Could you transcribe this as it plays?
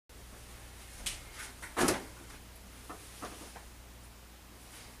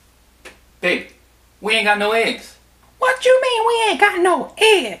Babe, we ain't got no eggs. What you mean we ain't got no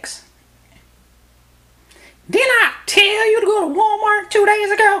eggs? Didn't I tell you to go to Walmart 2 days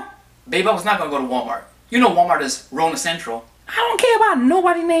ago? Babe, I was not gonna go to Walmart. You know Walmart is Rona Central. I don't care about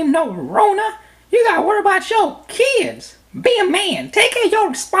nobody named no Rona. You gotta worry about your kids. Be a man. Take care of your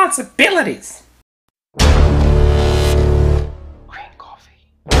responsibilities. Green coffee.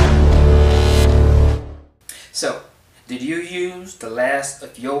 So, did you use the last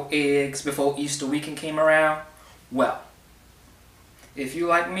of your eggs before Easter weekend came around? Well, if you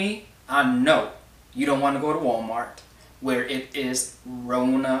like me, I know you don't want to go to Walmart where it is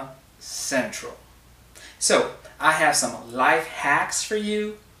Rona Central. So, I have some life hacks for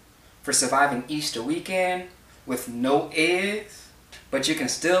you for surviving Easter weekend with no eggs, but you can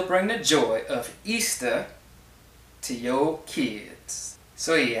still bring the joy of Easter to your kids.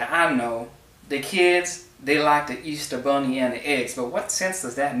 So yeah, I know the kids, they like the Easter bunny and the eggs, but what sense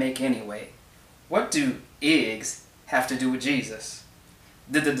does that make anyway? What do eggs have to do with Jesus?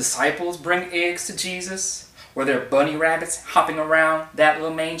 Did the disciples bring eggs to Jesus? Were there bunny rabbits hopping around that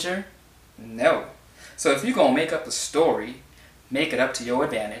little manger? No. So if you're going to make up a story, make it up to your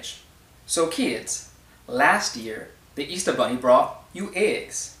advantage. So kids, last year, the Easter bunny brought you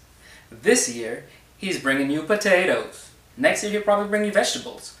eggs. This year, he's bringing you potatoes. Next year, he'll probably bring you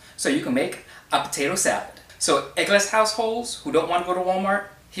vegetables, so you can make a potato salad. So eggless households who don't want to go to Walmart,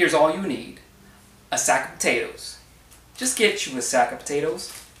 here's all you need. A sack of potatoes. Just get you a sack of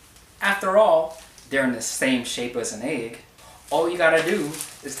potatoes. After all, they're in the same shape as an egg. All you gotta do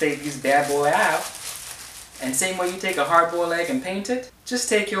is take this bad boy out, and same way you take a hard-boiled egg and paint it, just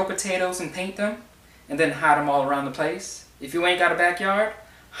take your potatoes and paint them, and then hide them all around the place. If you ain't got a backyard,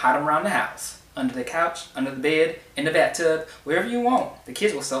 hide them around the house. Under the couch, under the bed, in the bathtub, wherever you want. The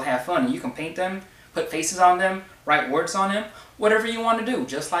kids will still have fun, and you can paint them, put faces on them, write words on them, whatever you want to do,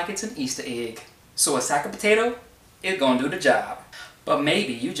 just like it's an Easter egg. So a sack of potato, it's gonna do the job. But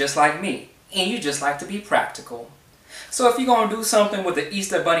maybe you just like me, and you just like to be practical. So if you're gonna do something with the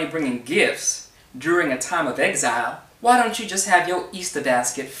Easter bunny bringing gifts during a time of exile, why don't you just have your Easter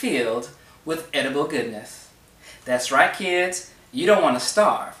basket filled with edible goodness? That's right, kids, you don't want to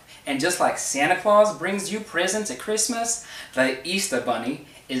starve. And just like Santa Claus brings you presents at Christmas, the Easter bunny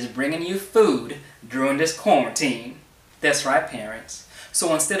is bringing you food during this quarantine. That's right, parents.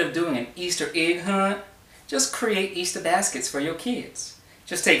 So instead of doing an Easter egg hunt, just create Easter baskets for your kids.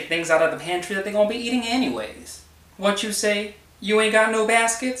 Just take things out of the pantry that they're gonna be eating anyways. What you say? You ain't got no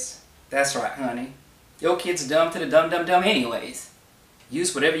baskets? That's right, honey. Your kid's dumb to the dumb anyways.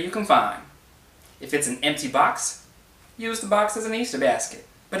 Use whatever you can find. If it's an empty box, use the box as an Easter basket.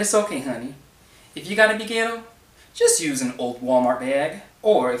 But it's okay, honey. If you gotta be ghetto, just use an old Walmart bag.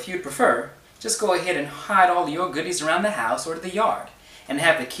 Or if you'd prefer, just go ahead and hide all your goodies around the house or the yard and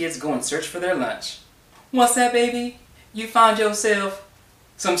have the kids go and search for their lunch. What's that, baby? You found yourself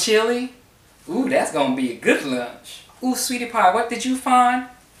some chili? Ooh, that's gonna be a good lunch. Ooh, sweetie pie, what did you find?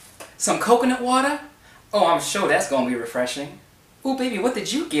 Some coconut water? Oh, I'm sure that's gonna be refreshing. Ooh, baby, what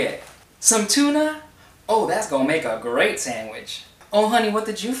did you get? Some tuna? Oh, that's gonna make a great sandwich. Oh, honey, what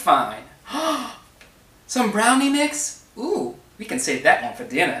did you find? Some brownie mix? Ooh, we can save that one for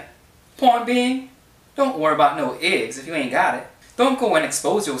dinner. Point being, don't worry about no eggs if you ain't got it. Don't go and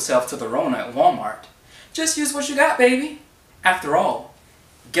expose yourself to the Rona at Walmart. Just use what you got, baby. After all,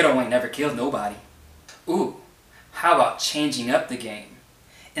 ghetto ain't never killed nobody. Ooh, how about changing up the game?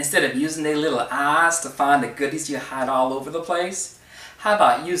 Instead of using their little eyes to find the goodies you hide all over the place, how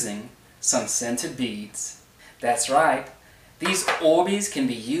about using some scented beads? That's right. These Orbeez can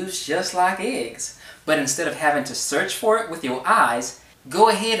be used just like eggs, but instead of having to search for it with your eyes, go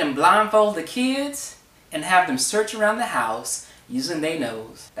ahead and blindfold the kids and have them search around the house using their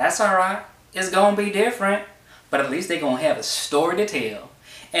nose. That's alright. It's gonna be different, but at least they're gonna have a story to tell.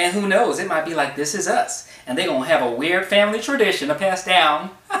 And who knows, it might be like This Is Us, and they're gonna have a weird family tradition to pass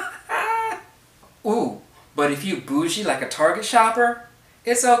down. Ooh, but if you bougie like a Target shopper,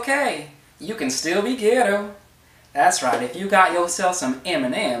 it's okay. You can still be ghetto. That's right, if you got yourself some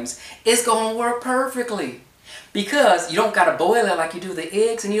M&Ms, it's gonna work perfectly. Because you don't gotta boil it like you do the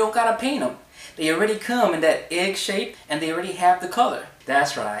eggs, and you don't gotta paint them. They already come in that egg shape, and they already have the color.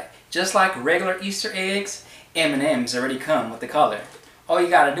 That's right, just like regular Easter eggs, M&Ms already come with the color. All you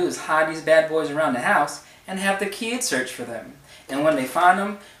gotta do is hide these bad boys around the house and have the kids search for them. And when they find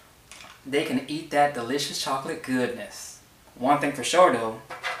them, they can eat that delicious chocolate goodness. One thing for sure though,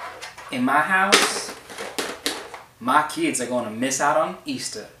 in my house, my kids are gonna miss out on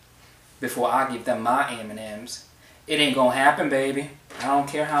Easter before I give them my M&Ms. It ain't gonna happen, baby. I don't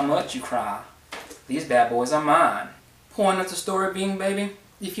care how much you cry. These bad boys are mine. Point of the story being, baby,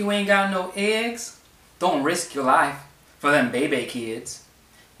 If you ain't got no eggs, don't risk your life for them baby kids.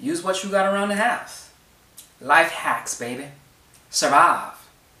 Use what you got around the house. Life hacks, baby. Survive.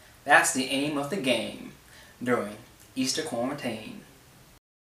 That's the aim of the game during Easter quarantine.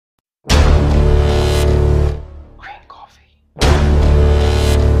 Green coffee.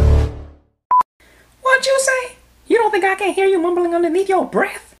 What'd you say? You don't think I can hear you mumbling underneath your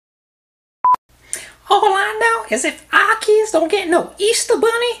breath? All I know is if our kids don't get no Easter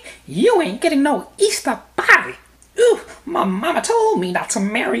bunny, you ain't getting no Easter body. Ooh, my mama told me not to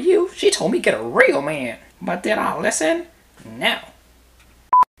marry you. She told me get a real man. But did I listen? No.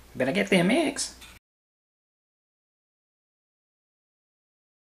 Better get them eggs.